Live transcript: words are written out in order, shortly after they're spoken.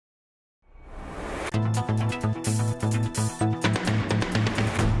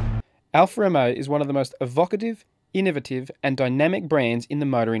Alfa Romeo is one of the most evocative, innovative and dynamic brands in the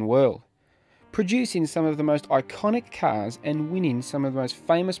motoring world, producing some of the most iconic cars and winning some of the most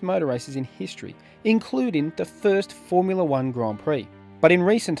famous motor races in history, including the first Formula One Grand Prix. But in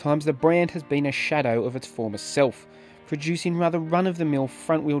recent times, the brand has been a shadow of its former self, producing rather run-of-the-mill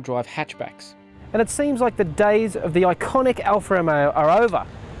front-wheel drive hatchbacks. And it seems like the days of the iconic Alfa Romeo are over.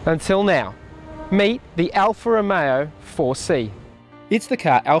 Until now. Meet the Alfa Romeo 4C. It's the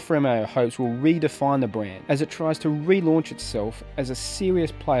car Alfa Romeo hopes will redefine the brand as it tries to relaunch itself as a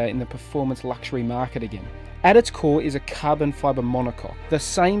serious player in the performance luxury market again. At its core is a carbon fibre monocoque, the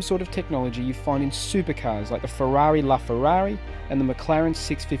same sort of technology you find in supercars like the Ferrari LaFerrari and the McLaren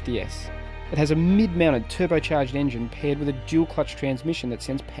 650S. It has a mid-mounted turbocharged engine paired with a dual-clutch transmission that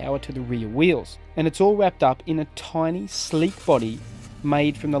sends power to the rear wheels. And it's all wrapped up in a tiny, sleek body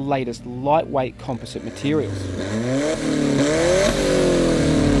made from the latest lightweight composite materials.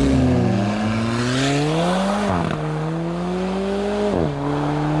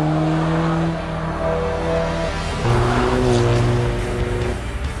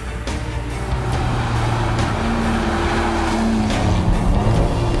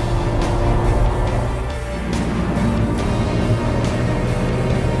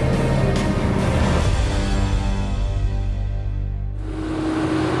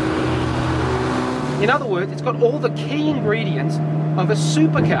 In other words, it's got all the key ingredients of a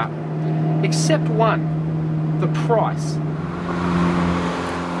supercar, except one, the price.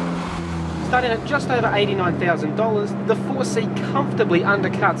 Starting at just over $89,000, the 4C comfortably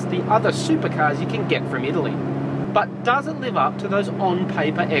undercuts the other supercars you can get from Italy. But does it live up to those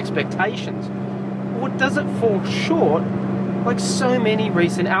on-paper expectations? Or does it fall short like so many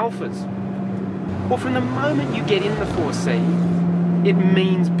recent Alfas? Well, from the moment you get in the 4C, it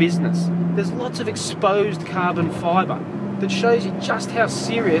means business. There's lots of exposed carbon fibre that shows you just how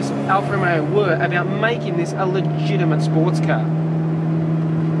serious Alfa Romeo were about making this a legitimate sports car.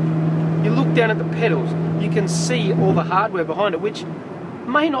 You look down at the pedals, you can see all the hardware behind it, which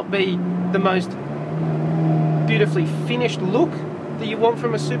may not be the most beautifully finished look that you want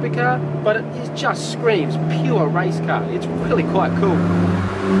from a supercar, but it just screams pure race car. It's really quite cool.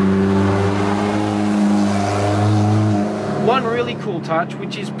 One really cool touch,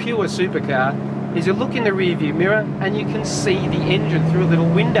 which is pure supercar, is you look in the rear view mirror and you can see the engine through a little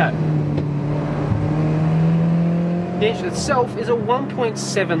window. The engine itself is a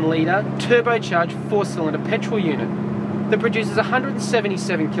 1.7 litre turbocharged 4-cylinder petrol unit that produces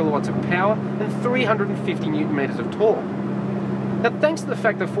 177 kilowatts of power and 350 newton metres of torque. Now, thanks to the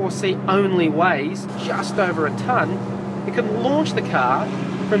fact the 4C only weighs just over a tonne, it can launch the car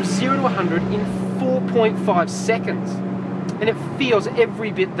from 0 to 100 in 4.5 seconds. And it feels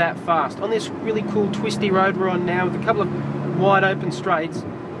every bit that fast. On this really cool twisty road we're on now with a couple of wide open straights,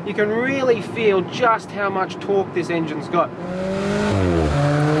 you can really feel just how much torque this engine's got.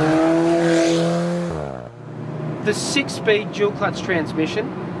 The 6-speed dual clutch transmission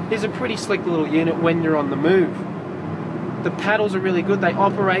is a pretty slick little unit when you're on the move. The paddles are really good, they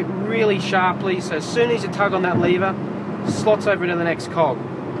operate really sharply, so as soon as you tug on that lever, slots over to the next cog.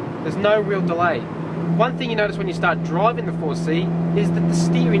 There's no real delay. One thing you notice when you start driving the 4C is that the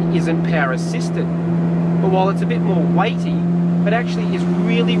steering isn't power assisted. But while it's a bit more weighty, it actually is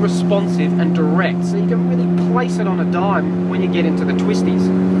really responsive and direct, so you can really place it on a dime when you get into the twisties.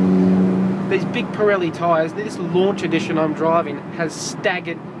 These big Pirelli tyres, this launch edition I'm driving, has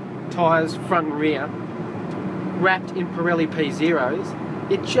staggered tyres front and rear, wrapped in Pirelli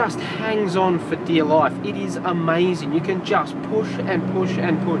P0s. It just hangs on for dear life. It is amazing. You can just push and push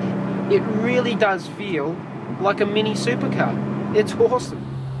and push. It really does feel like a mini supercar. It's awesome.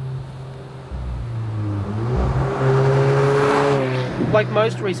 Like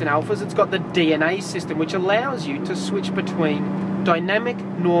most recent Alfas, it's got the DNA system, which allows you to switch between dynamic,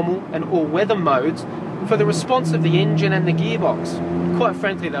 normal and all-weather modes for the response of the engine and the gearbox. Quite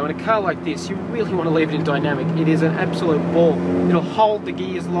frankly though, in a car like this, you really want to leave it in dynamic. It is an absolute ball. It'll hold the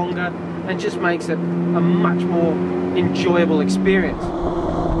gears longer and just makes it a much more enjoyable experience.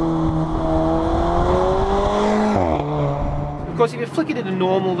 Of course, if you flick it into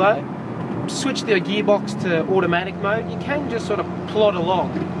normal though, switch the gearbox to automatic mode, you can just sort of plod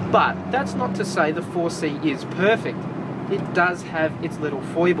along. But that's not to say the 4C is perfect. It does have its little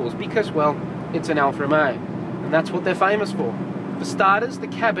foibles because, well, it's an Alfa Romeo, and that's what they're famous for. For starters, the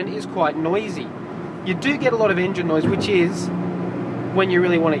cabin is quite noisy. You do get a lot of engine noise, which is, when you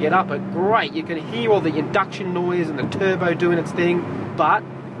really want to get up it, great. You can hear all the induction noise and the turbo doing its thing, but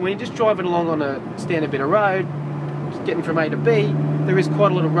when you're just driving along on a standard bit of road, just getting from A to B, there is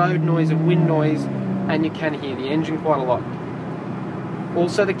quite a lot of road noise and wind noise, and you can hear the engine quite a lot.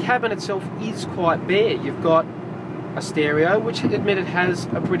 Also, the cabin itself is quite bare. You've got a stereo, which admitted has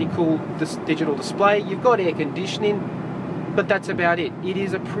a pretty cool digital display. You've got air conditioning, but that's about it. It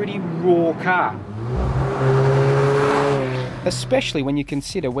is a pretty raw car. Especially when you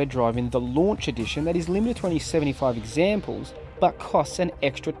consider we're driving the launch edition that is limited to only 75 examples, but costs an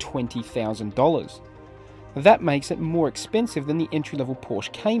extra $20,000. That makes it more expensive than the entry-level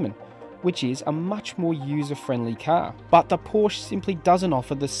Porsche Cayman, which is a much more user-friendly car. But the Porsche simply doesn't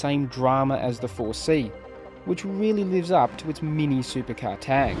offer the same drama as the 4C, which really lives up to its mini supercar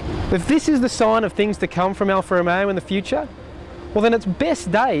tag. If this is the sign of things to come from Alfa Romeo in the future, well then its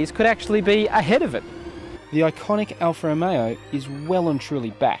best days could actually be ahead of it. The iconic Alfa Romeo is well and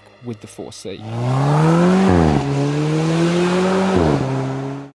truly back with the 4C.